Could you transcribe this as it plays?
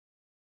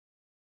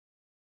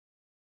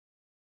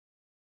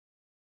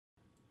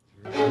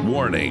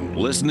Warning,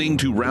 listening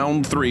to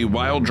Round 3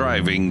 while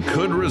driving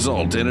could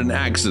result in an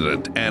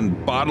accident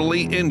and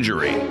bodily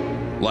injury.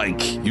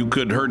 Like you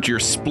could hurt your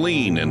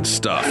spleen and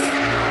stuff.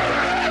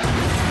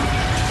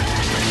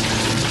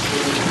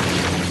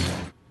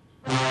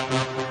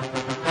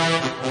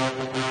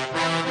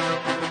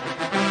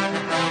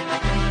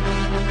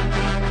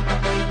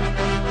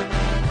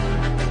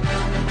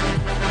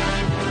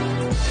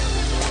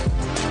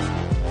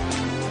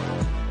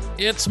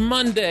 It's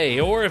Monday,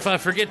 or if I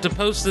forget to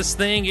post this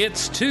thing,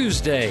 it's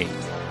Tuesday.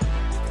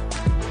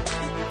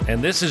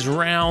 And this is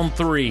Round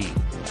 3.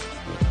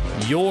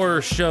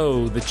 Your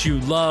show that you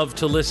love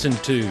to listen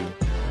to,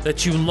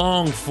 that you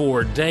long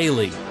for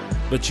daily,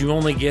 but you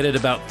only get it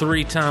about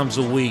 3 times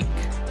a week.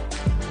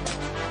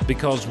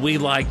 Because we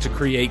like to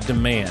create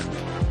demand.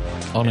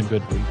 On a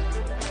good week.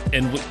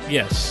 And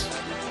yes.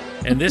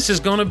 And this is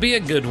going to be a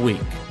good week.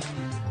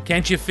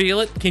 Can't you feel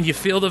it? Can you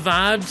feel the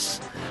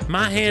vibes?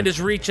 My hand is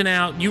reaching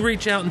out. You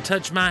reach out and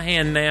touch my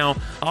hand now,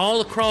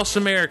 all across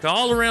America,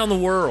 all around the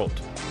world.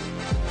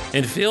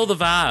 And feel the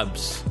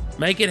vibes.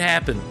 Make it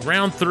happen.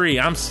 Round 3.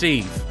 I'm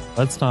Steve.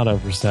 Let's not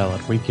oversell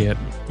it. We can't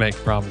make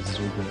promises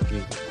we can't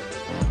keep.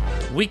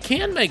 We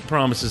can make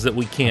promises that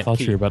we can't I thought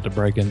keep. you were about to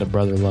break into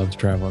Brother Love's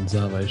Travel and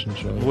Salvation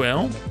show.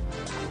 Well,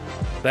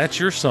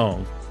 that's your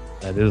song.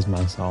 That is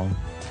my song.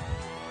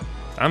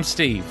 I'm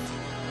Steve.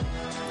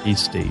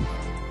 He's Steve.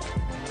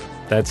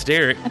 That's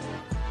Derek.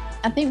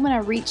 I think when I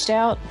reached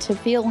out to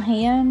feel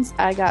hands,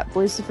 I got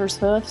Lucifer's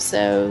hoof,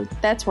 so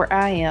that's where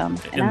I am.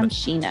 And I'm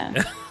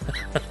Sheena.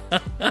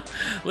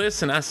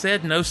 Listen, I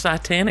said no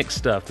satanic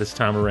stuff this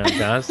time around,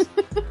 guys.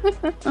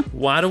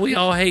 Why do we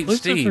all hate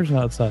Lucifer's Steve?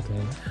 not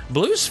Satan.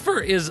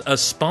 Lucifer is a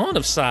spawn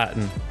of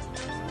Satan.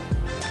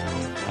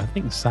 I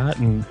think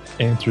Satan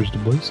answers to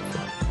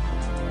Lucifer.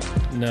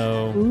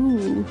 No.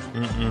 Ooh.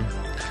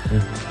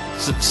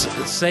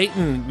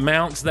 Satan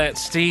mounts that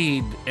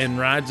steed and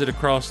rides it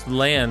across the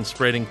land,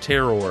 spreading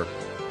terror.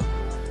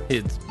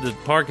 The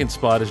parking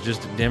spot is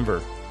just at Denver.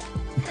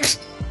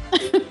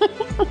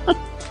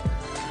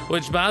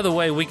 Which, by the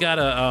way, we got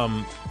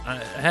I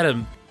had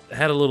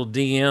a little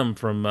DM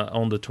from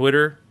on the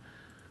Twitter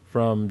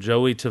from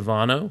Joey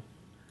Tavano,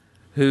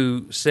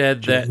 who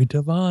said that Joey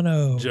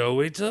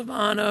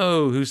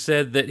Tavano, who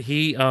said that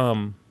he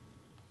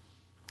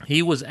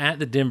was at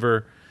the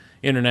Denver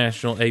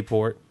International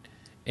Airport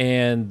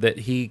and that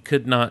he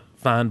could not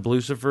find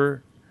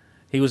Lucifer.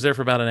 He was there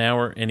for about an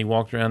hour and he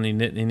walked around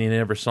and he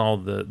never saw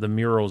the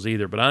murals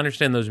either. But I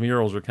understand those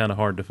murals are kind of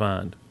hard to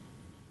find.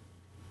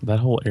 That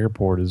whole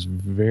airport is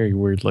very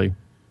weirdly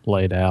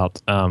laid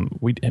out.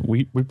 We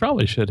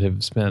probably should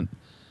have spent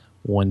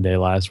one day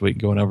last week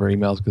going over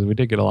emails because we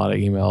did get a lot of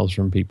emails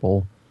from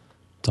people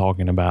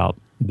talking about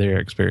their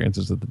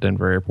experiences at the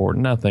Denver airport.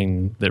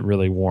 Nothing that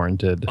really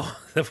warranted.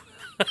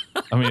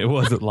 I mean, it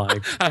wasn't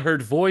like I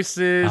heard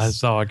voices. I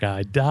saw a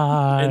guy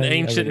die. An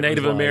ancient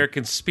Native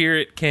American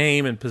spirit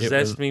came and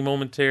possessed me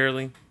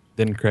momentarily.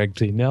 Then Craig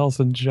T.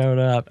 Nelson showed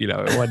up. You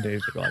know, it wasn't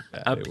anything like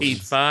that. I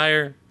peed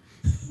fire.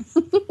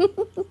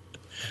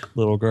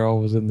 Little girl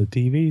was in the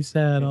TV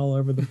set all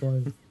over the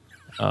place.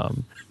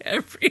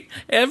 Every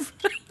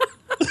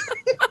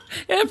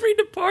every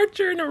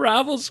departure and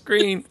arrival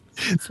screen.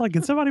 It's like,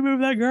 can somebody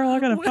move that girl? I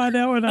gotta find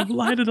out when I've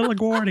landed at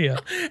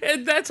LaGuardia.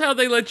 And that's how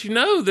they let you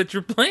know that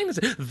your plane is.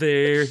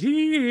 They're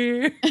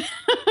here.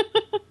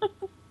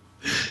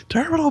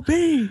 Terminal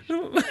B.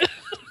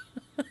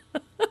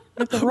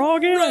 At the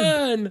wrong end.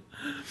 Run.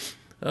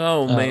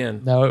 Oh,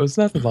 man. No, it was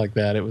nothing like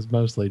that. It was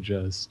mostly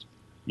just,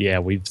 yeah,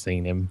 we've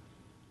seen him.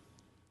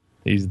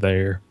 He's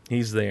there.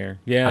 He's there.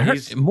 Yeah, I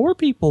heard more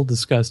people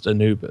discussed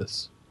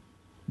Anubis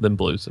than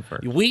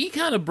Lucifer. We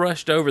kind of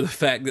brushed over the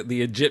fact that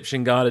the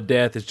Egyptian god of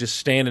death is just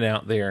standing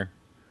out there.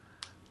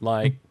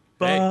 Like,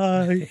 bye.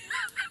 Hey,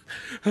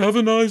 have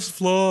a nice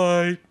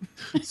flight.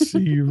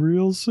 See you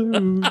real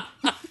soon.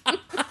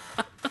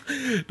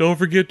 Don't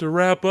forget to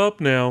wrap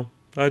up now.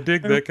 I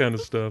dig that kind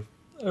of stuff.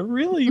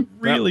 Really.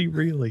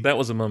 That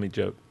was a mummy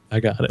joke. I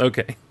got it.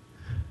 Okay.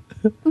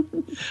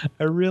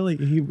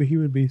 He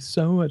would be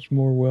so much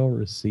more well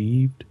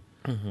received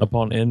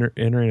upon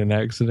entering and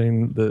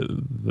exiting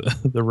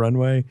the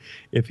runway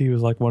if he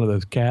was like one of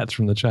those cats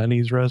from the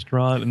Chinese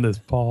restaurant and this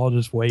paw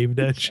just waved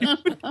at you.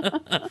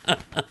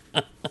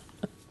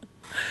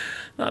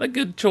 Not a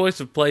good choice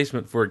of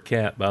placement for a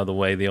cat, by the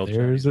way. The old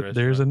Chinese restaurant.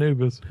 There's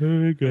Anubis.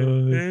 Hey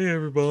guys. Hey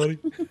everybody.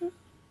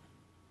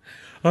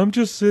 I'm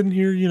just sitting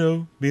here,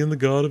 being the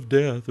god of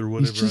death or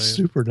whatever. He's just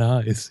super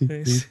nice. He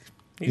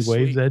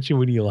waves sweet. at you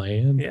when you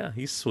land. Yeah,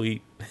 he's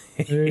sweet.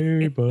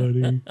 Hey,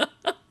 buddy.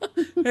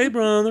 Hey,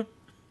 brother.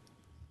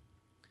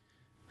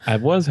 I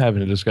was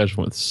having a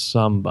discussion with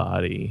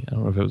somebody, I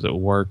don't know if it was at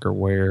work or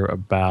where,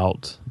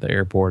 about the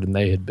airport, and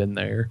they had been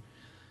there.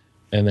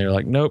 And they were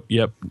like, nope,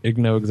 yep, I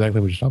know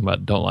exactly what you're talking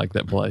about. Don't like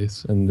that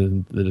place. And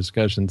then the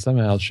discussion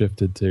somehow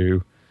shifted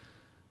to,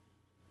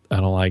 I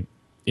don't like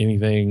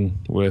anything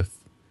with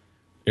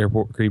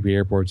creepy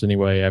airports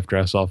anyway, after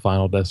I saw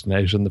Final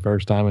Destination the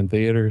first time in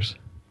theaters.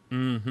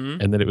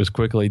 Mm-hmm. And then it was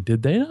quickly,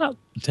 did they not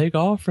take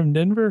off from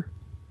Denver?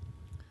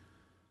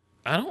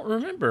 I don't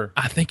remember.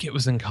 I think it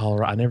was in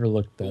Colorado. I never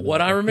looked that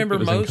What up. I remember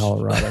think it was most-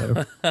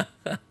 in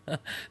Colorado.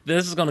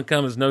 This is going to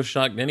come as no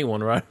shock to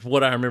anyone, right?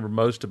 What I remember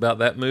most about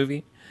that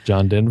movie,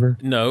 John Denver.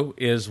 no,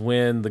 is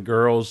when the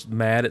girl's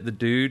mad at the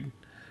dude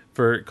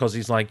because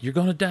he's like, "You're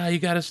gonna die. You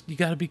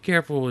gotta be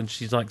careful." And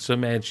she's like so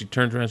mad. She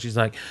turns around. She's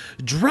like,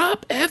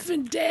 "Drop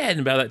effing dead!"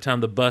 And by that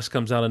time, the bus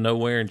comes out of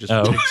nowhere and just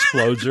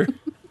explodes her.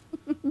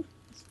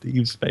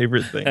 Steve's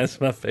favorite thing. That's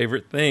my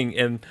favorite thing.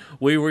 And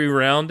we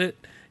rewound it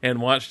and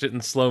watched it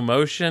in slow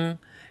motion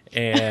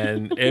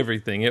and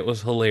everything. It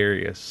was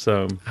hilarious.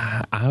 So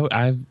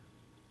I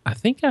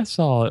think I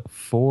saw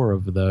 4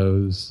 of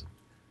those.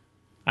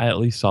 I at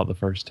least saw the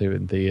first 2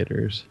 in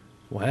theaters.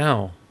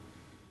 wow,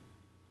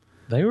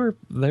 They were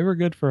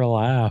good for a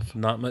laugh.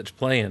 not much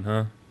playing,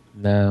 huh?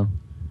 No.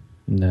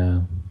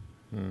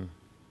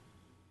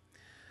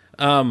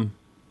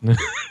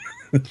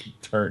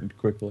 Turned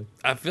quickly.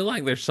 I feel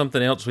like there's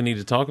something else we need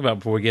to talk about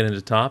before we get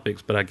into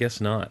topics, but I guess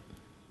not.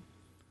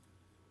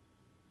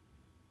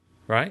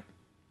 Right?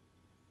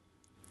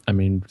 I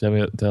mean,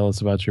 tell us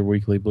about your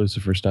weekly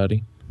Lucifer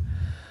study.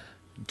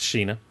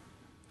 Sheena.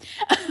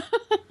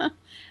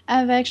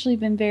 I've actually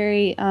been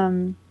very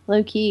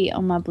low key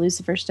on my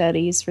Lucifer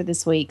studies for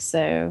this week,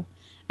 so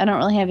I don't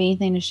really have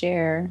anything to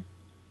share.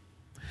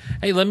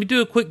 Hey, let me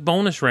do a quick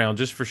bonus round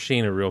just for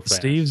Sheena real fast.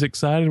 Steve's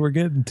excited we're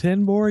getting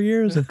 10 more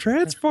years of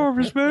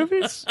Transformers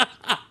movies.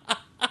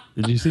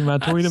 Did you see my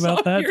tweet I saw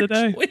about that your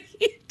today?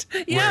 tweet.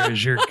 Yeah, Where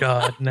is your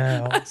God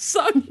now? I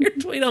saw your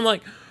tweet. I'm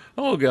like,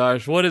 oh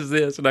gosh, what is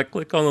this? And I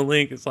click on the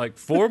link. It's like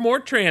 4 more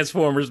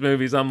Transformers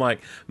movies. I'm like,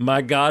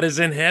 my God is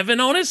in heaven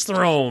on his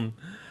throne.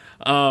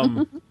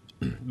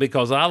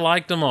 Because I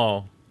liked them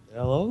all.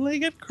 They'll only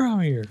get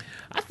crummier.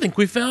 I think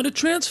we found a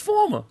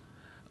Transformer.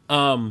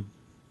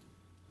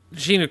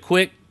 Sheena,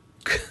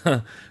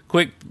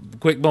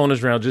 quick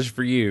bonus round just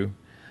for you.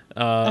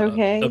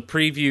 Okay. A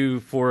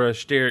preview for a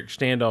steric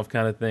standoff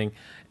kind of thing.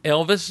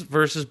 Elvis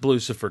versus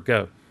Lucifer.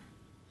 Go.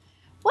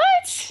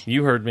 What?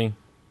 You heard me.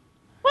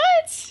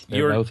 What? They're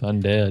Your both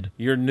undead.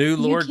 your new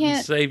Lord and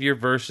can't- Savior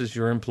versus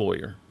your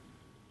employer.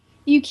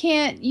 You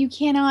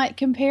cannot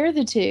compare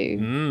the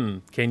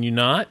two. Can you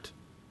not?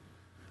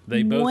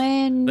 They both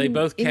When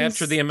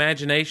capture is- the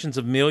imaginations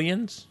of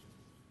millions.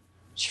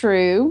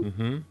 True.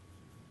 Mm-hmm.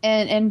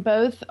 And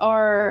both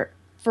are,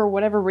 for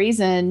whatever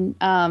reason,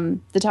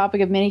 the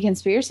topic of many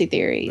conspiracy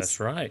theories. That's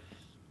right.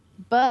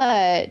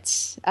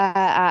 But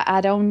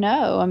I don't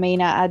know. I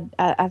mean,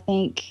 I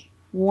think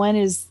one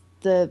is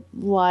the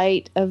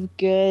light of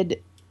good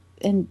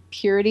and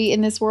purity in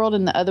this world,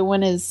 and the other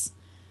one is.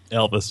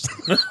 Elvis.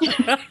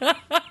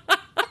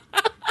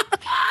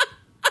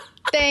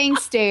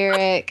 Thanks,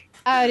 Derek.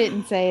 I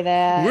didn't say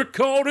that. We're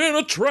caught in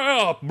a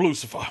trap,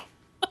 Lucifer.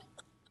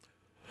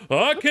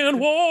 I can't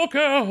walk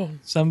out.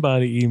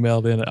 Somebody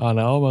emailed in, and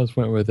I almost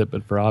went with it,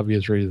 but for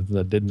obvious reasons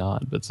I did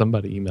not. But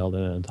somebody emailed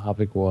in, and the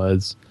topic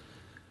was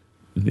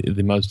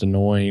the most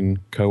annoying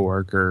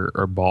coworker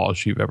or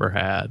boss you've ever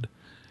had.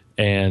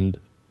 And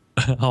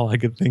all I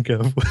could think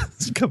of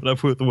was coming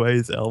up with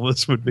ways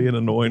Elvis would be an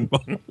annoying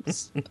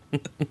boss.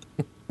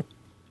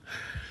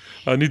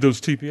 I need those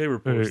TPA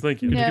reports.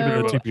 Thank you. Could you give me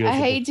No, the TPS I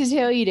hate to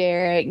tell you,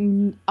 Derek.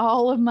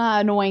 All of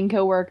my annoying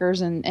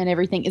coworkers and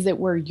everything is at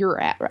where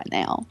you're at right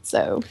now.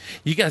 So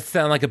You guys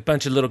sound like a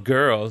bunch of little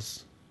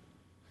girls.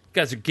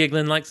 You guys are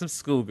giggling like some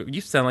schoolgirls.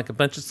 You sound like a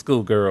bunch of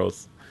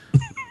schoolgirls.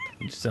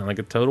 You sound like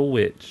a total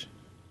witch.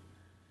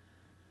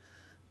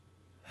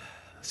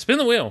 Spin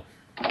the wheel.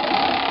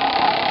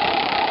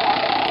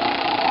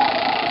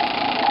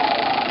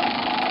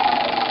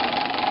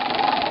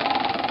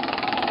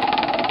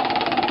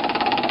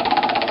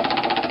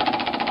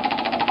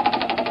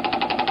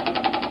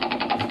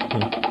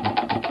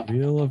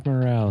 Wheel of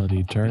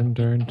morality, turn,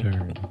 turn,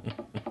 turn.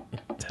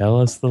 Tell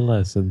us the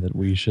lesson that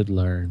we should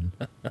learn.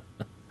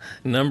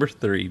 Number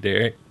 3,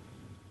 Derek.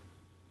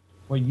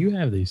 Well, you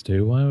have these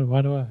two.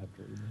 Why do I have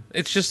to read them?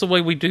 It's just the way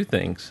we do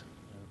things.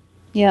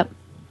 yep.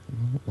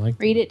 Like,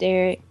 Read it,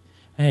 Derek.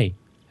 hey,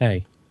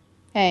 Hey.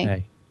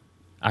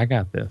 I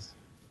got this.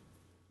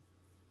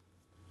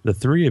 The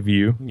 3 of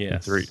you,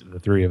 Yes. the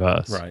three of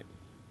us, Right.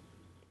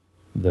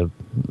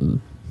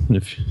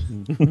 If,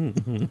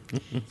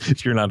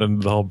 if you're not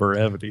into the whole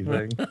brevity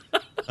thing.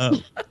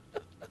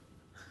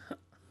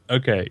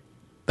 Okay,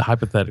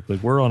 hypothetically,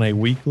 we're on a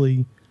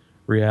weekly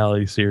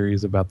reality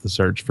series about the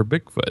search for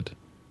Bigfoot.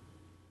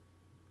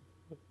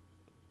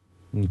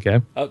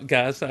 Okay. Oh,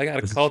 guys, I got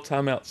to call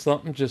timeout.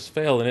 Something just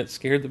fell and it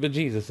scared the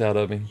bejesus out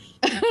of me.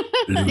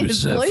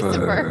 It's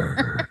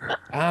Lucifer.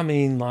 I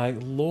mean, like,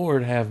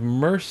 Lord have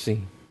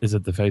mercy. Is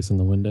it the face in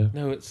the window?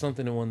 No, it's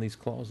something in one of these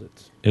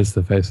closets. It's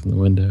the face in the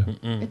window.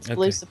 It's Okay.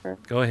 Lucifer.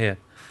 Go ahead.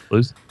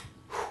 Lucy,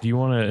 do you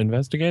want to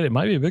investigate? It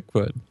might be a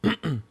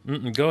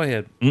Bigfoot. Go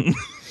ahead.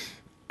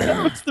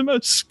 It's the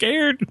most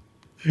scared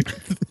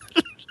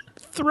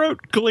throat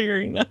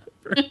clearing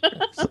ever.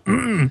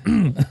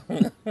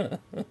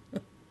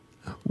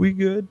 We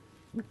good?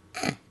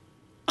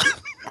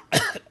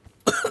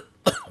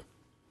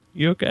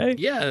 You okay?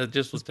 Yeah,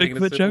 just was Is taking a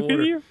Bigfoot sip of choking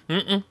water.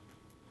 you?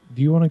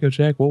 Do you want to go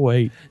check? We'll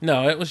wait.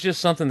 No, it was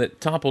just something that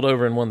toppled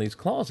over in one of these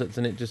closets,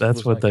 and it just That's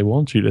was what like, they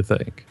want you to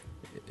think.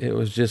 It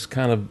was just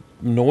kind of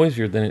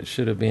noisier than it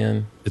should have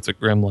been. It's a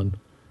gremlin.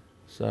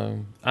 So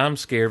I'm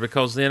scared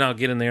because then I'll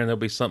get in there and there'll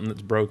be something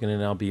that's broken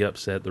and I'll be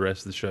upset the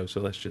rest of the show.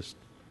 So let's just...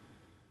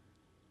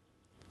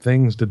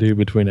 Things to do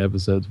between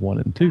episodes 1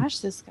 and 2. Gosh,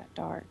 this got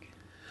dark.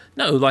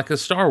 No, like a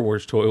Star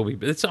Wars toy will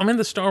be... I'm in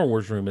the Star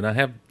Wars room and I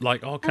have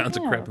like all kinds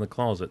of know. crap in the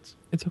closets.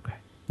 It's okay.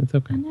 It's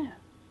okay. I know.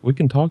 We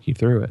can talk you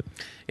through it.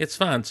 It's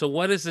fine. So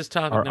what is this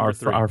topic number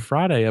 3? Our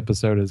Friday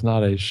episode is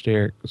not a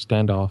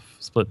standoff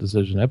split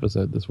decision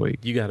episode this week.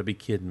 You got to be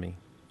kidding me.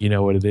 You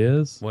know what it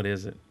is? What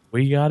is it?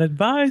 We got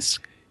advice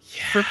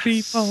for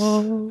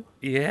people.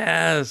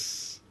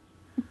 Yes.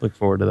 Look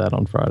forward to that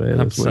on Friday.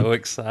 I'm this week. so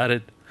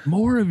excited.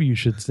 More of you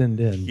should send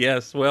in.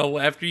 Yes. Well,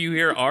 after you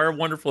hear our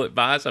wonderful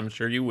advice, I'm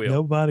sure you will.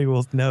 Nobody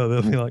will know.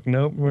 They'll be like,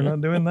 nope, we're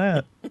not doing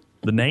that.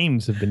 The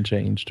names have been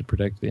changed to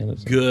protect the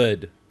innocent.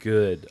 Good.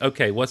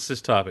 Okay, what's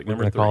this topic? We're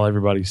Number going to 3. call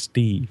everybody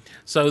Steve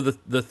So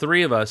the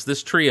three of us,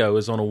 this trio,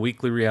 is on a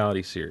weekly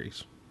reality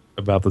series,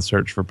 about the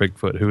search for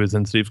Bigfoot, who is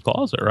in Steve's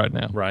closet right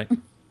now. right?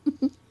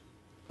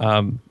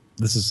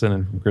 This is sent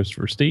in from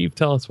Christopher. Steve,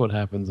 tell us what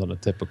happens on a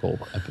typical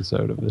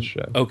episode of this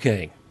show.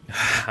 Okay.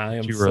 I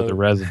am You were the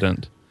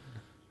resident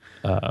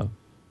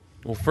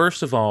Well,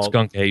 first of all,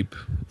 skunk ape.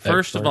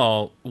 First of expert.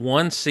 all,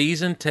 one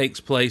season takes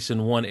place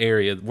in one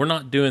area. We're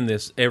not doing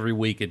this every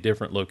week at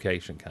different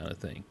location kind of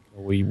thing.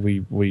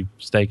 We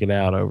stake it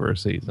out over a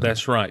season.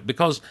 That's right.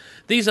 Because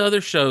these other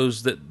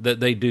shows that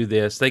they do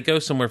this, they go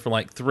somewhere for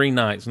like 3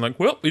 nights and like,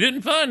 well, we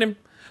didn't find him.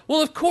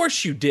 Well, of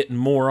course you didn't,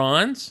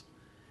 morons.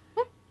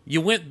 You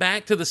went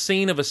back to the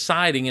scene of a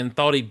sighting and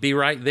thought he'd be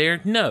right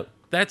there? No,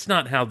 that's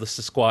not how the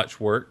Sasquatch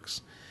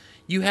works.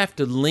 You have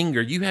to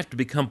linger. You have to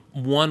become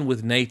one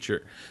with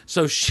nature.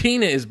 So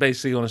Sheena is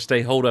basically going to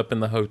stay holed up in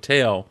the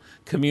hotel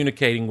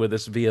communicating with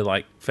us via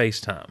like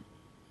FaceTime.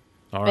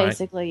 All right.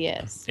 Basically,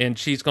 yes. And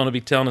she's going to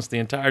be telling us the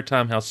entire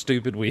time how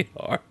stupid we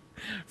are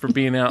for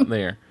being out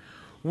there.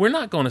 We're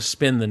not going to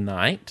spend the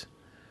night.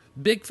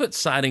 Bigfoot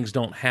sightings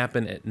don't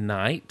happen at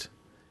night.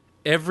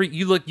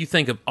 You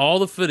think of all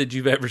the footage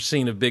you've ever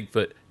seen of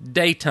Bigfoot,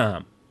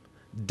 daytime.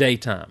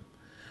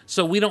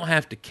 So we don't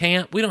have to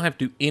camp. We don't have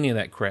to do any of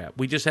that crap.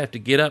 We just have to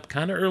get up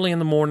kind of early in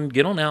the morning,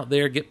 get on out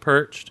there, get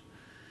perched,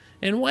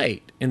 and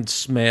wait and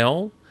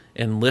smell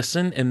and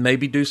listen and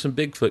maybe do some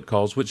Bigfoot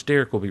calls, which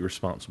Derek will be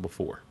responsible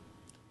for.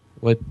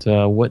 What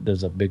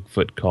does a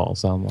Bigfoot call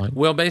sound like?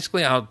 Well,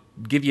 basically, I'll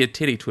give you a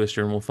titty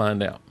twister and we'll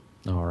find out.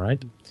 All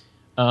right.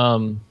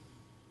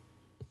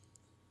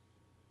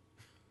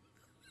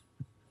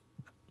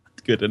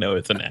 It's good to know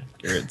it's an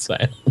accurate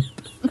sound.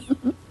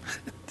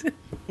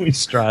 We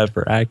strive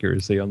for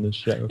accuracy on this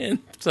show. And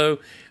so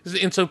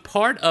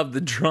part of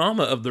the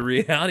drama of the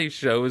reality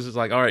show is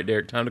like, all right,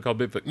 Derek, time to call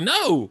Bigfoot.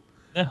 No.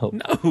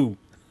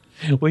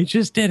 We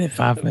just did it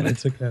 5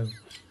 minutes ago.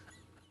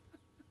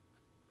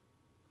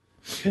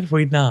 Could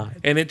we not?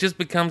 And it just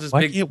becomes this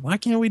Why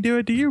can't we do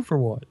it to you for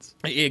once?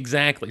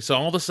 Exactly. So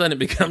all of a sudden it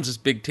becomes this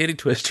big titty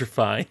twister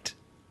fight.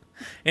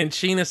 And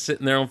Sheena's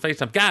sitting there on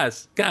FaceTime.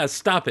 Guys,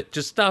 stop it.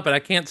 Just stop it. I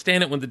can't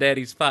stand it when the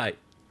daddies fight.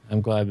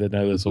 I'm glad to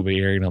know this will be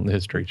airing on the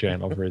History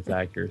Channel for its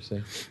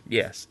accuracy.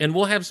 Yes. And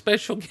we'll have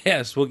special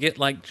guests. We'll get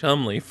like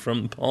Chumley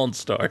from Pawn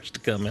Stars to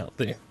come out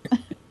there.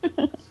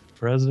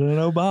 President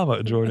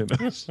Obama joining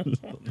us on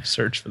the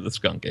search for the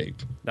skunk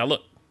ape. Now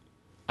look.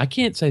 I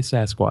can't say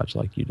Sasquatch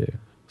like you do.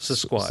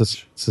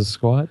 Sasquatch.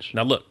 Sasquatch?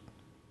 Now look.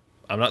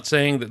 I'm not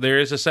saying that there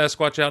is a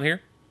Sasquatch out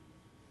here.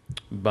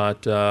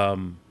 But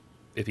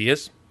if he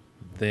is,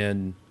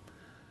 then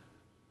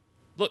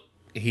look,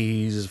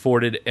 he's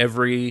afforded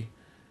every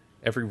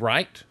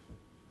right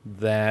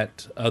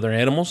that other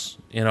animals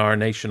in our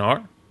nation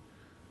are.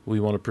 We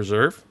want to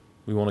preserve.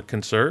 We want to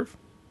conserve.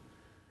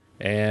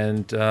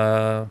 And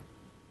that's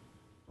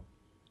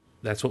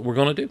what we're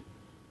going to do.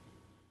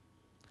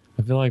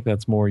 I feel like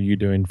that's more you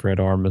doing Fred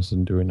Armisen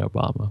than doing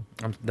Obama.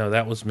 No,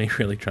 that was me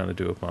really trying to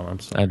do it, Mom. I'm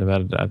sorry.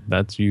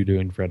 That's you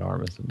doing Fred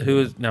Armisen.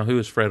 Who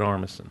is Fred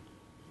Armisen?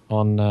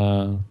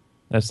 On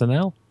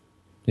SNL?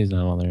 He's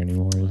not on there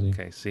anymore, is he?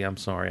 Okay, see, I'm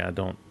sorry. I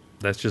don't.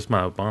 That's just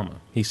my Obama.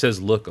 He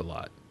says look a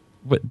lot.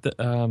 But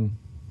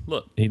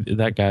Look.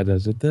 That guy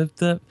does it.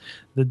 The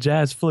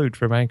jazz flute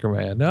from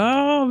Anchorman.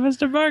 Oh,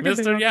 Mr.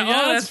 Burgundy.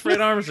 That's Fred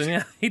Armisen.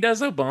 Yeah, he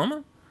does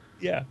Obama.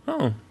 Yeah.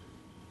 Oh,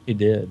 He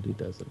did. He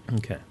does it.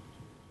 okay.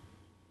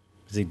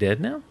 Is he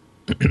dead now?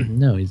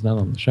 No, he's not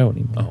on the show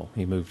anymore. Oh,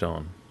 he moved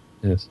on.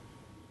 Yes.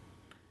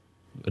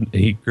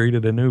 He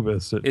greeted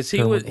Anubis at Is he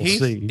Terminal with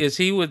C. Is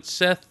he with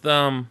Seth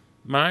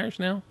Meyers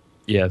now?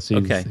 Yes,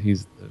 Okay.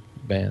 He's the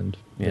band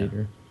Yeah.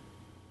 leader.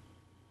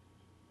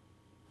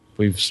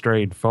 We've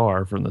strayed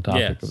far from the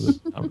topic Yes. of this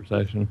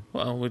conversation.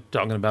 Well, we're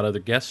talking about other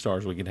guest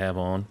stars we could have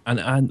on. And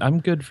I'm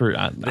good for.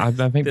 I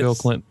think Bill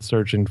Clinton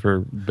searching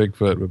for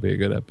Bigfoot would be a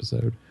good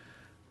episode.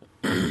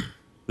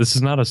 This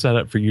is not a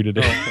setup for you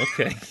today. Oh,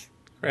 okay.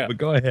 Crap. But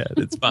go ahead.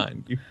 It's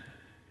fine.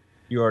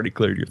 You already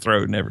cleared your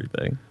throat and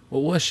everything.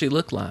 Well, what does she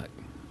look like?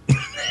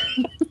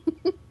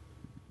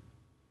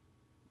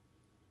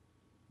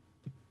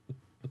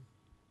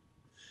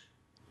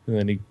 And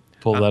then he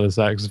pulls out a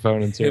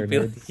saxophone and He'll be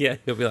serenades. like, yeah,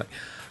 he'll be like,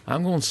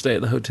 I'm going to stay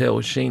at the hotel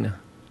with Sheena.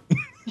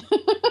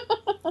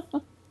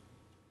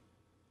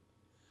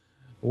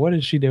 What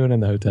is she doing in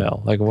the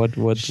hotel? Like, what's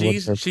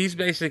her... She's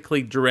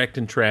basically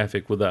directing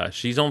traffic with us.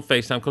 She's on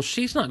FaceTime because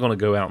she's not going to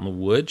go out in the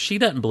woods. She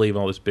doesn't believe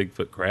all this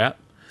Bigfoot crap.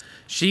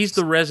 She's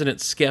the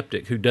resident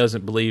skeptic who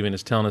doesn't believe and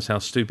is telling us how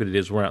stupid it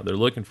is we're out there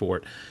looking for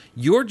it.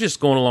 You're just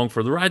going along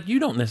for the ride. You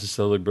don't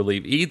necessarily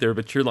believe either,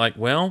 but you're like,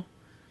 well,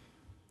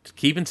 it's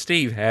keeping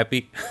Steve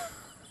happy.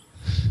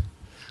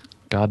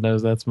 God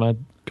knows that's my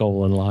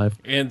goal in life.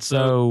 And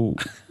So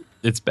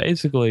it's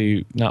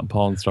basically not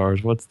Pawn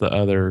Stars. What's the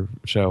other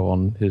show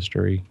on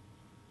history?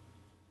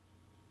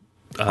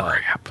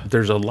 Crap.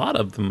 There's a lot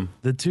of them.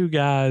 The two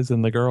guys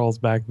and the girls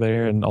back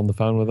there and on the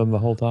phone with them the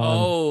whole time.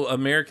 Oh,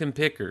 American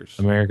Pickers.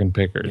 American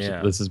Pickers.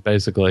 Yeah. This is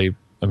basically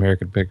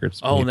American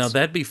Pickers. Oh, meets- now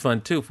that'd be fun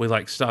too if we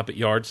like stop at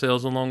yard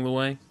sales along the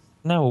way.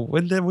 No,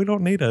 we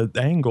don't need an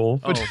angle.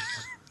 Oh,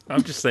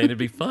 I'm just saying it'd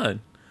be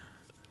fun.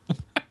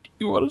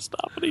 You want to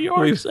stop at a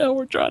yard sale?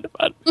 We're trying to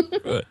find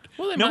Bigfoot.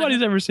 Well, they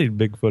Nobody's ever seen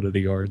Bigfoot at a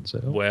yard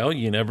sale. Well,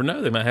 you never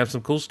know. They might have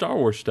some cool Star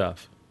Wars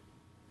stuff.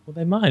 Well,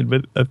 they might,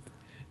 but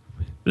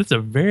it's a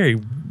very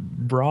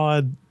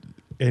broad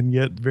and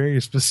yet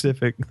very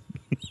specific.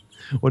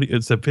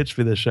 So pitch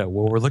me this show.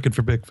 Well, we're looking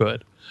for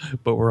Bigfoot,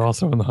 but we're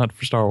also in the hunt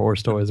for Star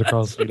Wars toys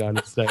across the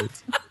United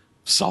States.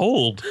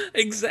 Sold.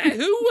 Exactly.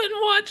 Who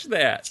wouldn't watch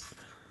that?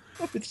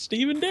 It's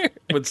Steve and Derek.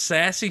 With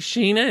sassy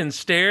Sheena and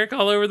Steric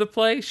all over the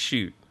place?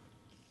 Shoot.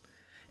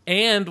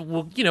 And,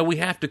 well, we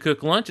have to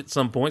cook lunch at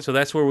some point, so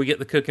that's where we get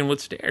the cooking with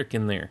Steric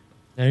in there.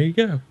 There you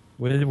go.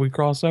 We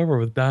cross over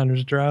with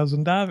Diners, Drives,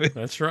 and Diving.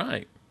 That's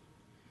right.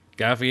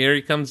 Guy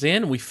Fieri comes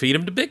in, and we feed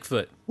him to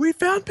Bigfoot. We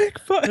found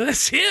Bigfoot.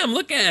 That's him.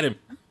 Look at him.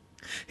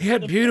 He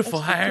had beautiful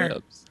hair.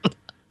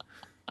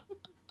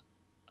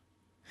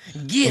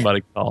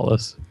 Somebody call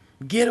us.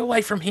 Get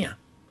away from him.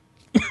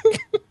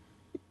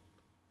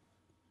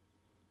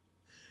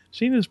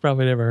 Sheena's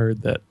probably never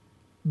heard the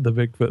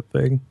Bigfoot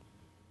thing.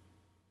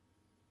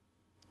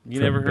 You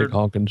never Big heard?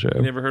 Honkin' Show.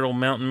 You never heard old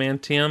Mountain Man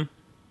Tim?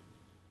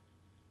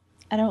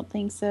 I don't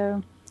think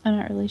so. I'm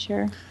not really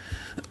sure.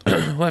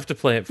 We'll have to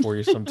play it for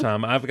you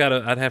sometime.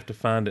 I'd have to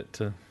find it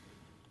to.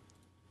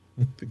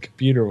 The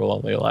computer will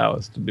only allow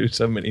us to do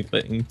so many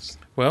things.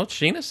 Well,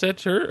 Sheena said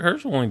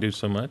hers will only do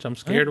so much. I'm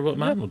scared of what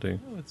mine will do.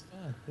 No, it's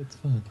fine. It's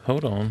fine.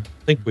 Hold on.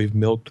 I think we've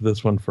milked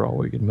this one for all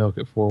we can milk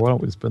it for. Why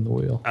don't we spin the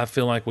wheel? I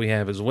feel like we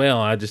have as well.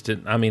 I just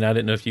didn't. I mean, I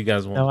didn't know if you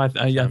guys want. No, I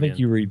to think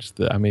you reached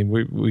the. I mean,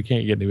 we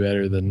can't get any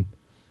better than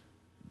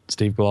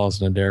Steve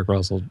Glosson and Derek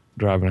Russell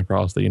driving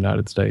across the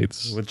United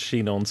States. with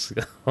Sheena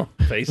on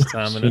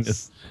FaceTime and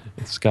Sheena's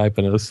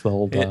Skyping us the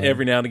whole time.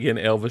 every now and again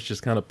Elvis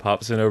just kind of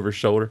pops in over his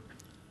shoulder.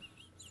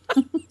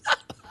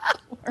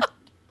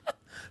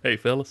 Hey,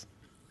 fellas.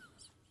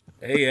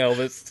 Hey,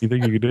 Elvis. You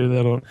think you could do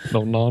that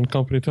on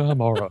non-company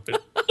time? All right.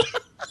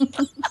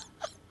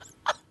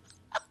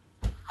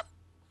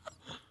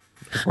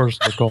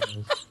 Personal calls.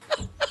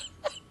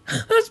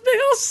 Those big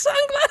old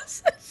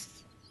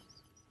sunglasses.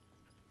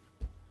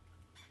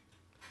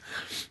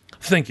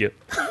 Thank you.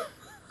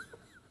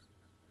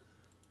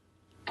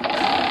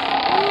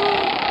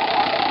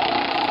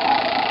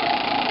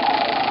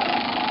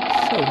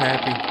 So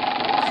happy.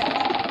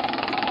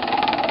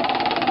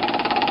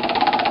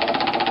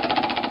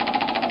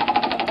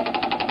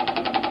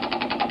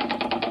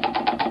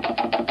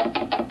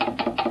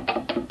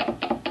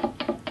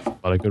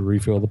 But I could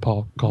refill the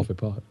coffee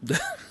pot.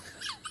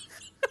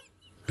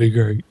 Be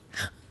great.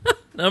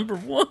 Number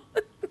one.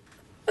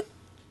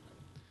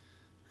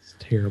 It's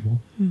terrible.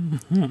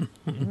 All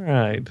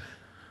right.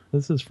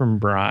 This is from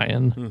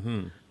Brian.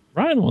 Mm-hmm.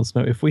 Brian wants to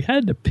know, if we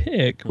had to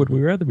pick, would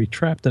we rather be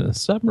trapped in a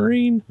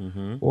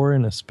submarine or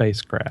in a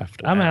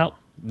spacecraft? I'm out.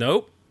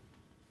 Nope.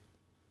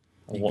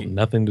 I want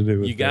nothing to do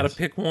with You got to this.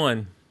 pick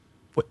one.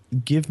 What,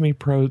 give me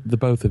the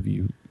both of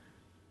you.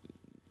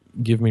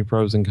 Give me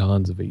pros and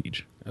cons of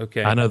each.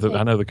 Okay. I know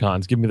the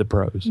cons. Give me the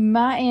pros.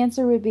 My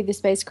answer would be the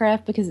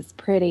spacecraft because it's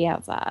pretty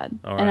outside.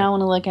 All And right. I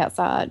want to look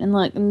outside and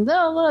look,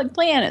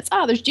 planets.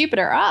 Oh, there's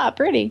Jupiter. Ah,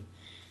 pretty.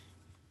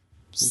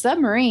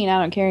 Submarine, I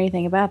don't care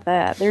anything about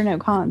that. There are no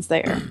cons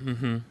there.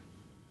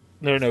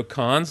 There are no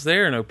cons.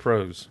 There are no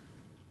pros.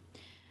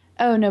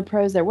 Oh, no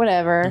pros there.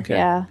 Whatever. Okay.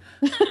 Yeah.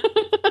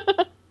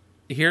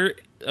 Here,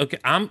 okay.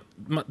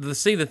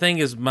 The thing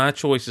is, my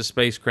choice is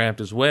spacecraft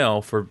as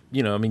well. For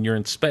you're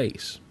in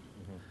space.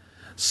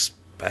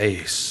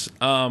 Space.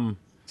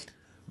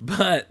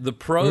 But the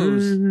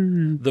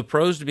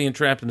pros to being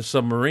trapped in a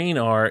submarine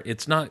are,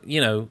 it's not,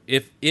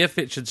 if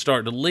it should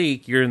start to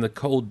leak, you're in the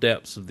cold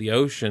depths of the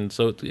ocean,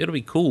 so it'll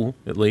be cool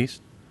at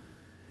least.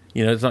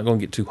 It's not going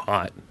to get too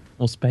hot.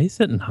 Well, space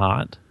isn't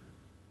hot.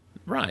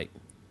 Right.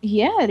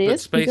 Yeah, it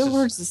is. space You go is-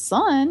 towards the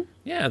sun.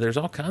 Yeah, there's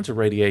all kinds of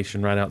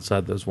radiation right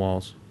outside those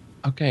walls.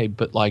 Okay,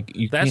 but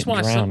you That's can't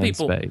why drown some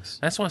people. in space.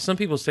 That's why some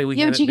people say we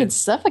Yeah, have but you can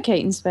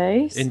suffocate in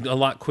space. and a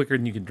lot quicker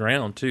than you can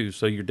drown too.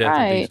 So your death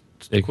would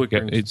be It could quicker.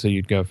 go- so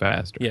you'd go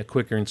faster. Yeah,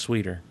 quicker and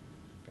sweeter.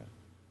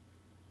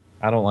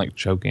 I don't like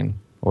choking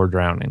or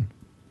drowning.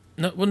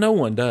 No, well, no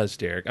one does,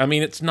 Derek. I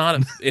mean, it's not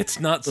something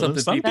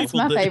some people That's people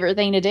my do. favorite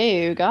thing to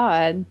do.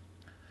 God.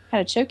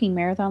 Had a choking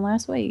marathon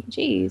last week.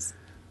 Jeez.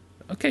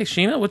 Okay,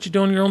 Sheena, what you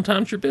doing in your own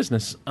time's your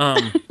business.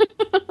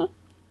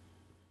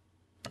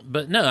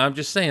 But no, I'm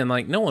just saying,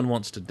 like, no one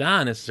wants to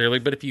die necessarily.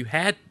 But if you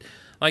had,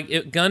 like,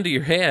 it gun to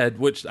your head,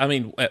 which, I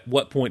mean, at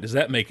what point does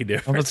that make a I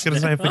difference? was going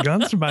to say, if the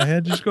gun's to my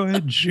head, just go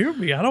ahead and shoot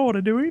me. I don't want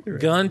to do either.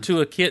 Gun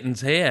to a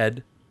kitten's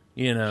head,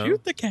 you know.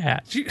 Shoot the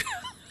cat.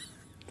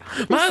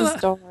 This My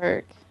is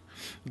dark.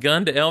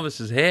 gun to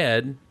Elvis's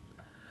head.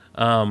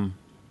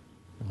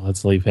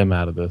 Let's leave him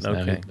out of this. Now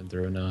Okay. he's been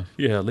through enough.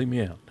 Yeah, leave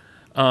me out.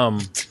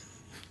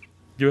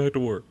 Get back to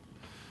work.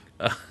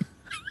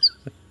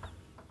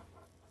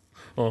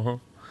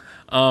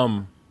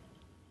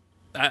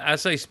 I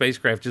say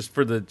spacecraft just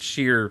for the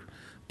sheer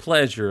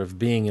pleasure of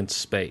being in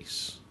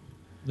space.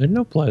 There's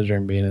no pleasure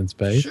in being in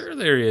space. Sure,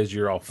 there is.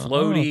 You're all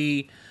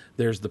floaty.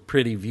 There's the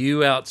pretty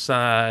view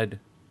outside.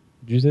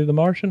 Did you see The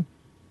Martian?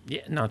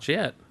 Yeah, not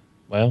yet.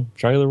 Well,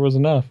 trailer was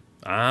enough.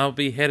 I'll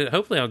be headed.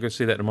 Hopefully, I'll go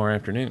see that tomorrow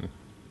afternoon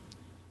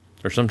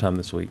or sometime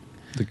this week.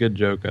 The good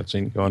joke I've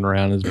seen going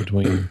around is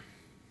between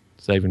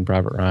Saving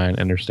Private Ryan,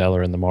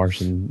 Interstellar, and The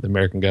Martian, the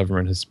American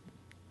government has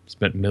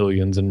spent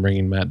millions in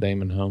bringing Matt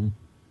Damon home.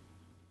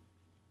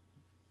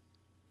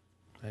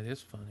 That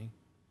is funny.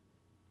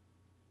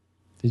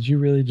 Did you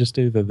really just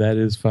do the "that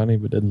is funny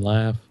but didn't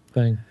laugh"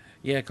 thing?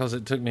 Yeah, because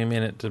it took me a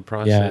minute to Yeah,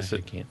 process I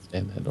it. can't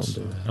stand that. Don't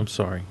do that. I'm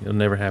sorry. It'll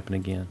never happen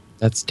again.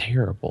 That's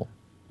terrible.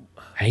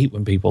 I hate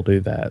when people do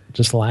that.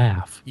 Just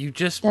laugh. You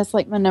just, That's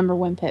like my number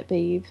one pet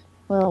peeve.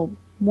 Well,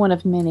 one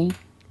of many.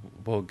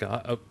 well,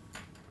 God. Oh,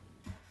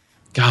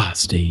 God,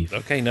 Steve.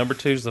 okay, number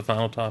 2 is the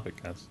final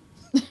topic, guys.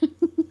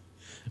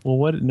 Well,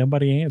 what?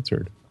 Nobody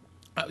answered.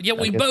 Yeah,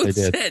 we guess both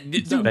they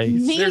did. said. Space.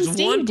 Me There's and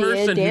Steve one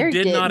person who Derek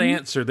did not didn't.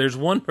 answer. There's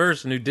one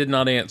person who did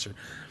not answer.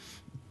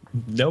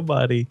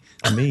 Nobody,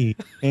 me,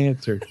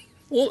 answered.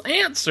 Well,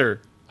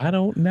 answer. I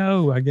don't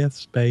know. I guess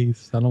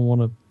space. I don't want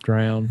to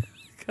drown.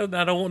 Because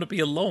I don't want to be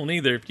alone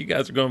either if you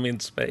guys are going to be in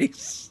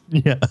space.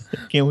 Yeah.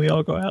 Can we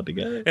all go out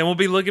together? And we'll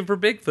be looking for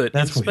Bigfoot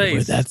That's in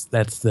space.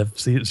 That's the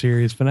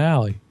series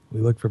finale. We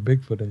look for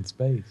Bigfoot in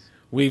space.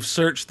 We've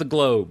searched the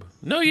globe.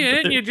 No, you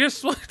didn't. You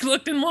just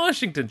looked in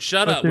Washington.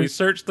 Shut But up. We there's-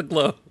 searched the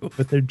globe.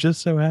 But there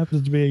just so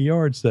happens to be a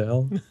yard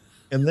sale,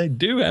 and they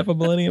do have a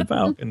Millennium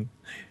Falcon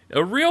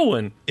A real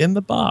one. in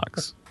the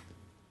box.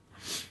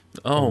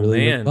 Oh, A really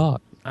big man.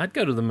 box. I'd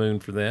go to the moon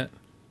for that.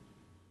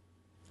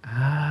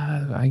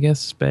 I guess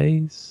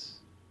space.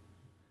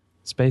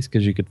 Space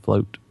because you could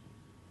float.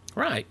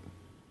 Right.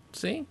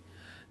 See?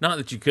 Not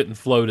that you couldn't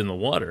float in the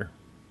water.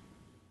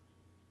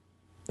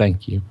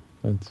 Thank you.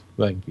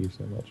 Thank you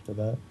so much for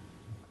that.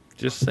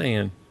 Just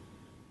saying.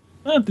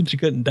 Not that you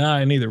couldn't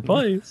die in either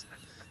place,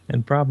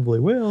 and probably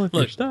will if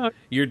you're Look, stuck.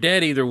 You're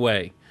dead either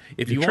way.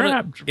 If You're you want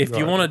trapped to, if you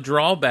regardless. want to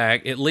draw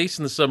back, at least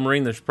in the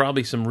submarine, there's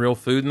probably some real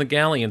food in the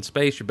galley. In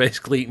space, you're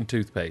basically eating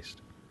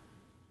toothpaste.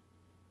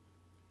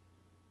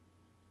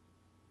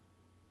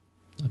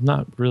 I'm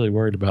not really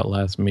worried about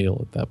last meal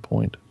at that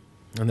point.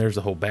 And there's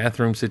the whole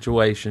bathroom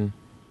situation.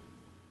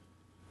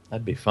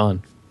 That'd be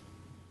fun.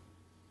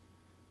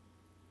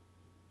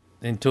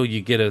 Until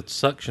you get a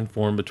suction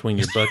form between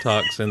your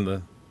buttocks and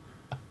the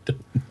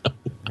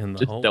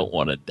Just hole. don't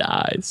want to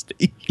die,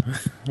 Steve.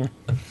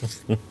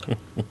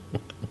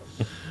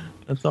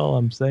 That's all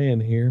I'm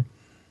saying here.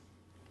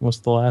 What's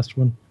the last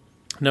one?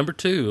 Number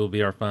 2 will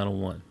be our final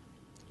one.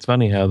 It's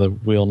funny how the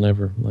wheel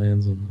never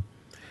lands on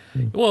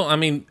Well, I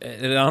mean,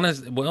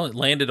 it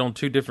landed on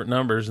 2 different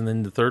numbers, and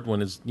then the third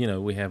one is,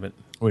 we haven't.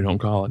 we don't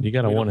call it. You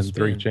got a we 1 don't in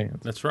 3 spin.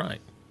 chance. That's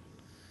right.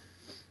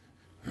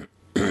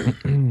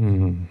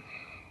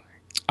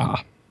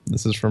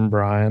 This is from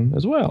Brian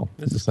as well.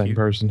 This The is same cute.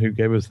 person who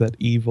gave us that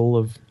evil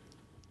of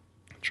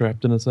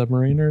trapped in a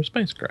submarine or a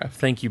spacecraft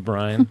Thank you,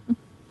 Brian.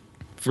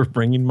 for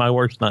bringing my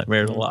worst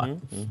nightmare to life.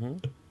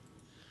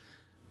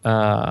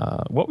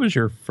 What was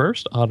your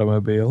first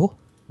automobile?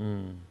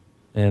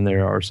 And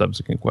there are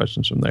subsequent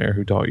questions from there.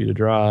 Who taught you to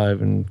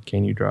drive, and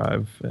can you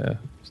drive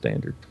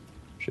standard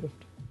shift,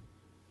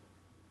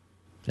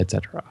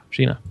 etc.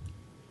 Sheena.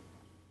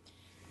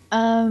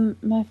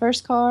 My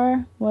first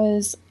car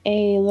was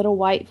a little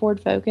white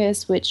Ford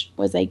Focus, which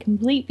was a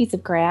complete piece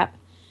of crap.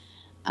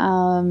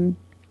 And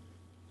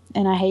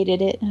I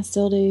hated it. I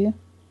still do.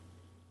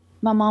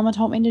 My mama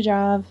taught me to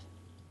drive.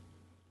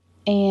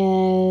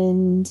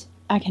 And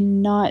I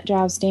cannot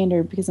drive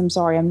standard because I'm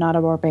sorry, I'm not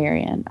a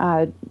barbarian.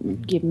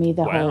 Give me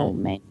the Wow. whole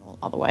manual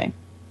all the way.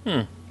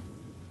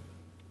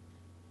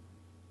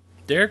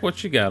 Derek,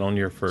 what you got on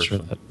your first Sure,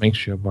 one? that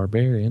makes you a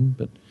barbarian,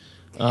 but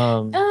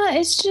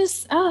It's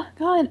just, oh,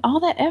 God, all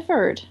that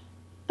effort.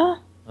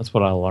 that's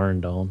what I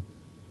learned on.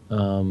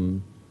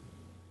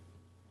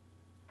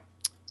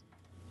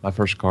 My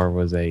first car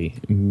was a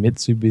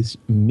Mitsubishi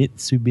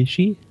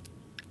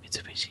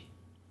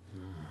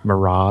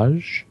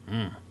Mirage.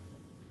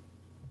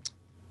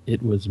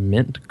 It was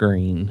mint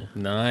green.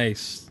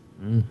 Nice.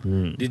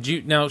 Did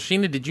you now,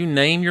 Sheena? Did you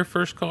name your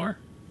first car?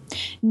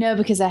 No,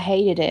 because I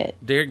hated it.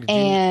 Derek, did you?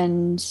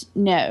 And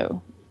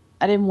no.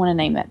 I didn't want to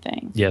name that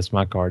thing. Yes,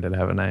 my car did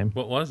have a name.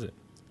 What was it?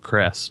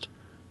 Crest.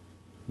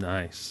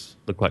 Nice.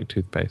 Looked like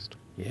toothpaste.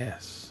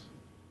 Yes.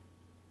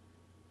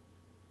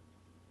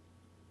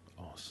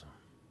 Awesome.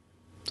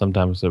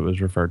 Sometimes it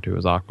was referred to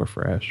as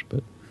Aquafresh,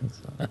 but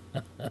that's not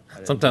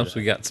Sometimes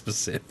we got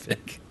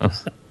specific.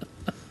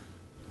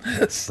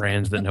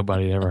 brands that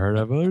nobody had ever heard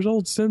of. Oh, there's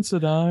old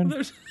Sensodyne.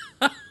 There's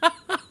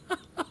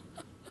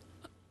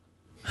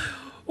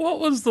what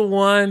was the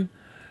one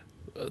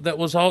that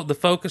was all the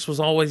focus was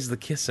always the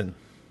kissing?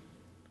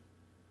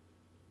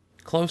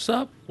 Close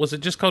Up? Was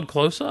it just called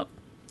Close Up?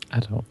 I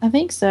don't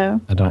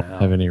Wow.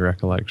 have any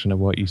recollection of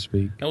what you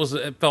speak.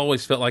 It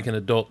always felt like an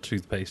adult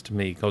toothpaste to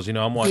me because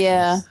I'm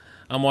watching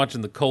I'm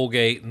watching the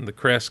Colgate and the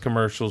Crest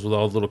commercials with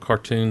all the little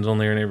cartoons on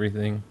there and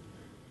everything.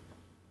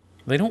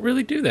 They don't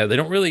really do that. They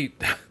don't really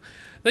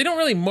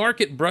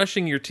market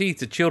brushing your teeth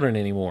to children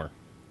anymore.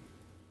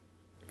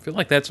 I feel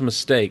like that's a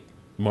mistake,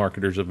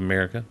 marketers of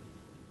America.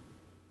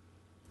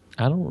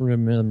 I don't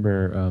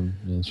remember,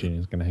 and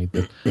Sheena's going to hate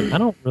this. I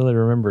don't really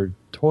remember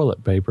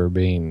toilet paper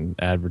being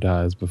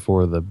advertised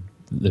before the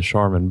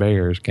Charmin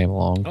Bears came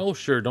along. Oh,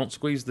 sure. Don't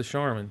squeeze the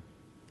Charmin.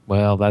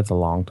 Well, that's a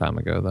long time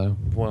ago, though.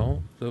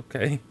 Well,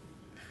 okay.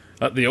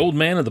 The old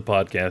man of the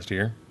podcast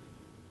here.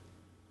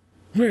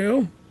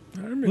 Well,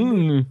 I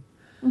remember.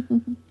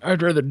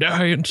 I'd rather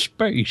die in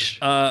space.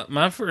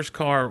 My first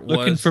car was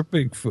Looking for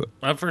Bigfoot.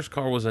 My first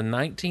car was a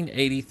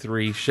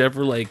 1983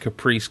 Chevrolet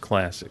Caprice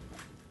Classic.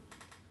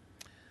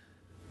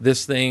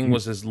 This thing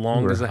was as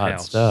long as a hot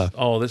house. stuff.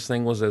 Oh, this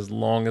thing was as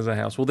long as a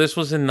house. Well, this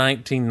was in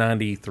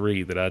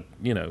 1993 that I,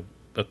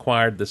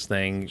 acquired this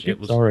thing. It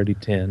was already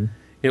 10.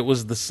 It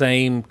was the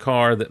same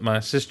car that my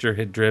sister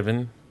had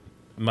driven.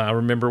 I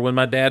remember when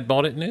my dad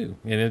bought it new,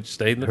 and it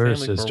stayed in the Her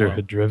family for a sister while.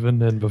 had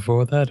driven, and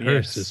before that, her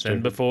Yes, sister.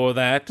 and before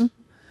that,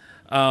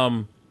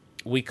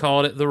 we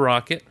called it the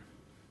Rocket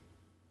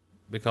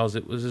because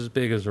it was as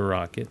big as a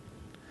rocket.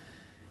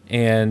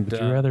 And Would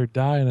you rather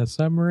die in a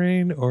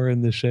submarine or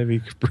in the Chevy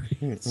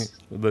Caprice?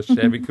 the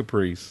Chevy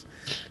Caprice,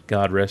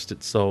 God rest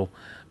its soul.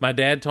 My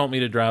dad taught me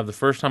to drive the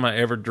first time I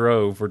ever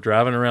drove. We're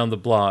driving around the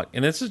block,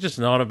 and this is just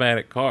an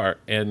automatic car,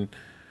 and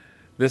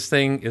this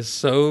thing is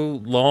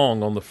so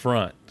long on the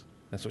front.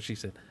 That's what she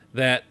said.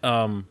 That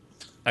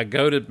I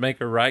go to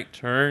make a right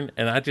turn,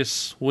 and I just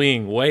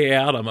swing way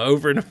out. I'm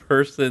over in a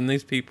person in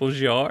these people's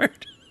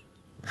yard.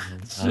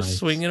 It's just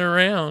swinging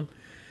around.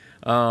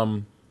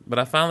 But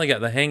I finally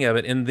got the hang of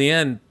it. And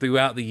then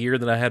throughout the year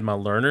that I had my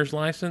learner's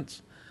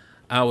license,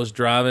 I was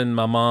driving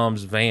my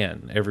mom's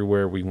van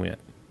everywhere we went.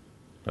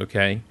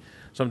 Okay?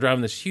 So I'm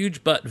driving this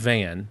huge butt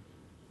van.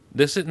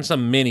 This isn't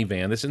some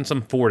minivan. This isn't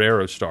some Ford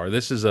Aerostar.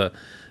 This is a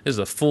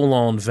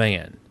full-on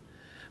van.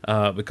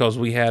 Because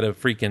we had a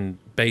freaking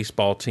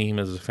baseball team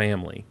as a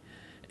family.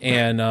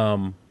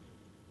 And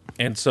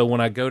so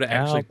when I go to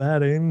actually...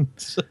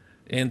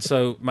 And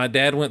so my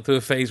dad went through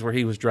a phase where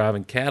he was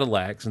driving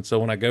Cadillacs. And so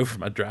when I go for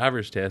my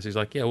driver's test, he's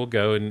like, yeah, we'll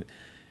go. And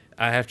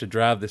I have to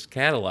drive this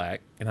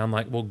Cadillac. And I'm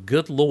like, well,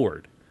 good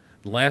Lord.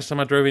 The last time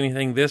I drove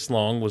anything this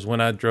long was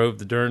when I drove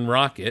the darn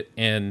Rocket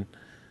and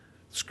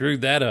screwed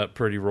that up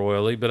pretty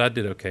royally. But I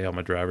did okay on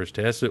my driver's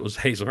test. It was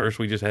Hazelhurst.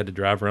 We just had to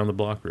drive around the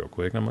block real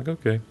quick. And I'm like,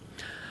 okay.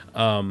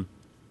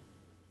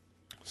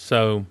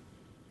 So,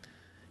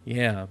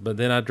 yeah. But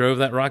then I drove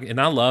that Rocket.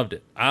 And I loved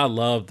it. I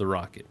loved the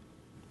Rocket.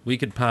 We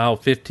could pile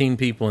 15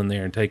 people in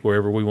there and take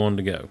wherever we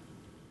wanted to go.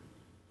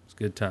 It's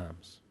good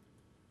times.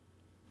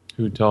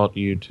 Who taught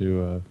you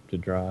to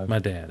drive? My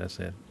dad, I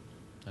said.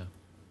 Oh.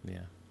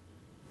 Yeah.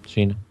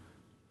 Sheena?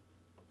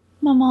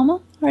 My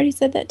mama already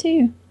said that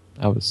too.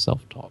 I was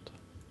self-taught.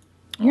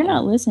 You're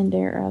not listening,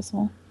 Derek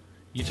Russell.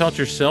 You taught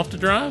yourself to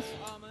drive?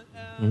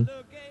 Hmm?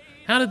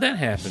 How did that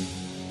happen?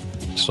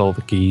 Stole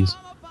the keys.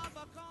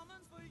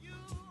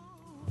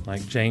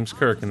 Like James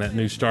Kirk in that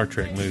new Star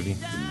Trek movie.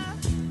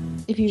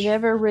 If you've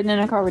ever ridden in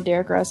a car with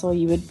Derek Russell,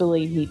 you would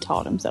believe he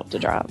taught himself to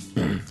drive.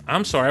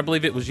 I'm sorry, I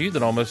believe it was you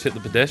that almost hit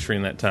the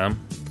pedestrian that time.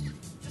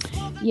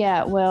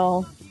 Yeah,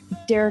 well,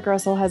 Derek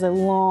Russell has a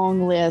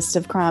long list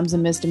of crimes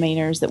and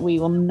misdemeanors that we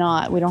don't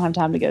have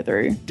time to go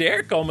through.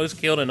 Derek almost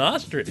killed an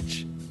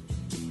ostrich.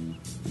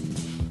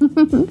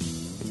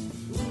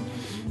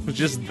 Was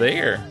just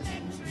there.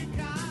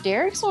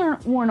 Derek's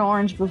worn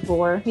orange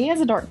before. He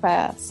has a dark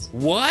past.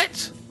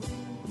 What?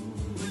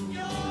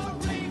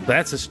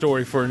 That's a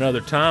story for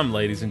another time,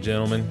 ladies and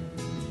gentlemen.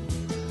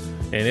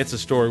 And it's a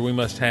story we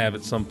must have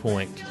at some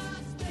point.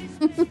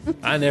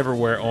 I never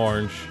wear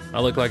orange.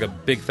 I look like a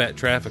big fat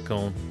traffic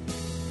cone.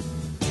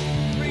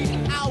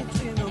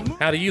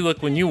 How do you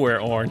look when you wear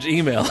orange?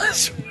 Email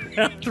us,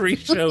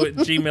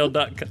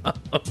 round3show@gmail.com.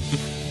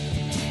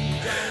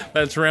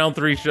 That's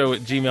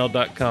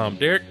round3show@gmail.com.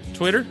 Derek,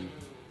 Twitter?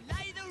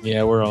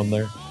 Yeah, we're on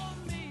there.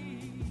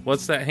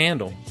 What's that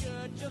handle?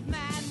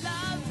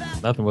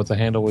 Nothing. What's the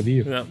handle with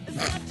you? Yeah.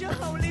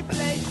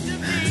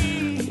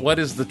 What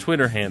is the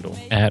Twitter handle?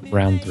 At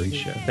Round 3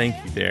 Show. Thank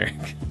you,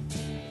 Derek.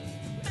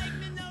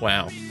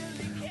 Wow.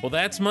 Well,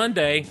 that's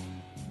Monday.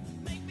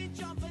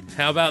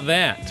 How about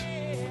that?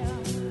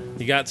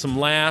 You got some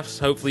laughs.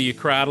 Hopefully you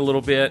cried a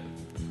little bit.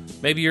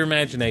 Maybe your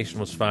imagination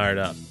was fired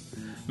up.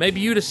 Maybe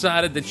you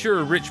decided that you're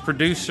a rich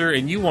producer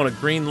and you want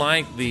to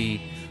greenlight the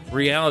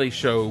reality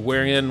show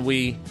wherein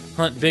we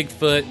hunt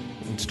Bigfoot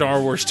and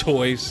Star Wars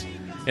toys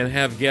and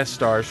have guest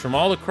stars from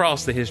all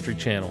across the History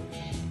Channel.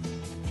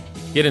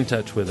 Get in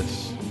touch with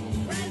us.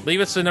 Leave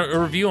us a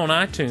review on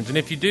iTunes, and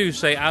if you do,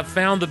 say, I've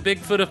found the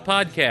Bigfoot of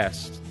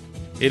podcasts.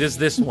 It is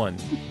this one.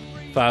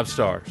 5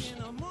 stars.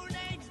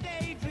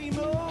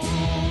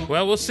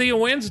 Well, we'll see you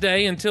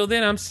Wednesday. Until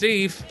then, I'm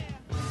Steve.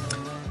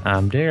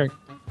 I'm Derek.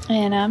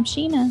 And I'm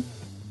Sheena.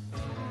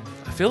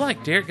 I feel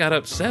like Derek got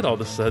upset all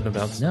of a sudden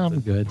about something. No, I'm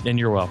good. And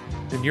you're welcome.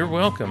 And you're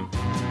welcome.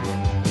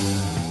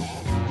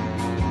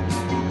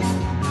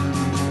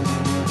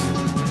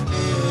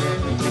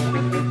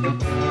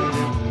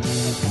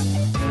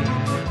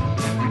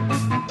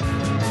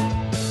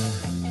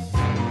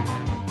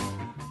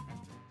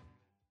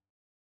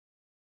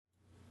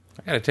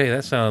 I gotta tell you,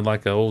 that sounded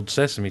like an old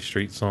Sesame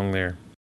Street song there.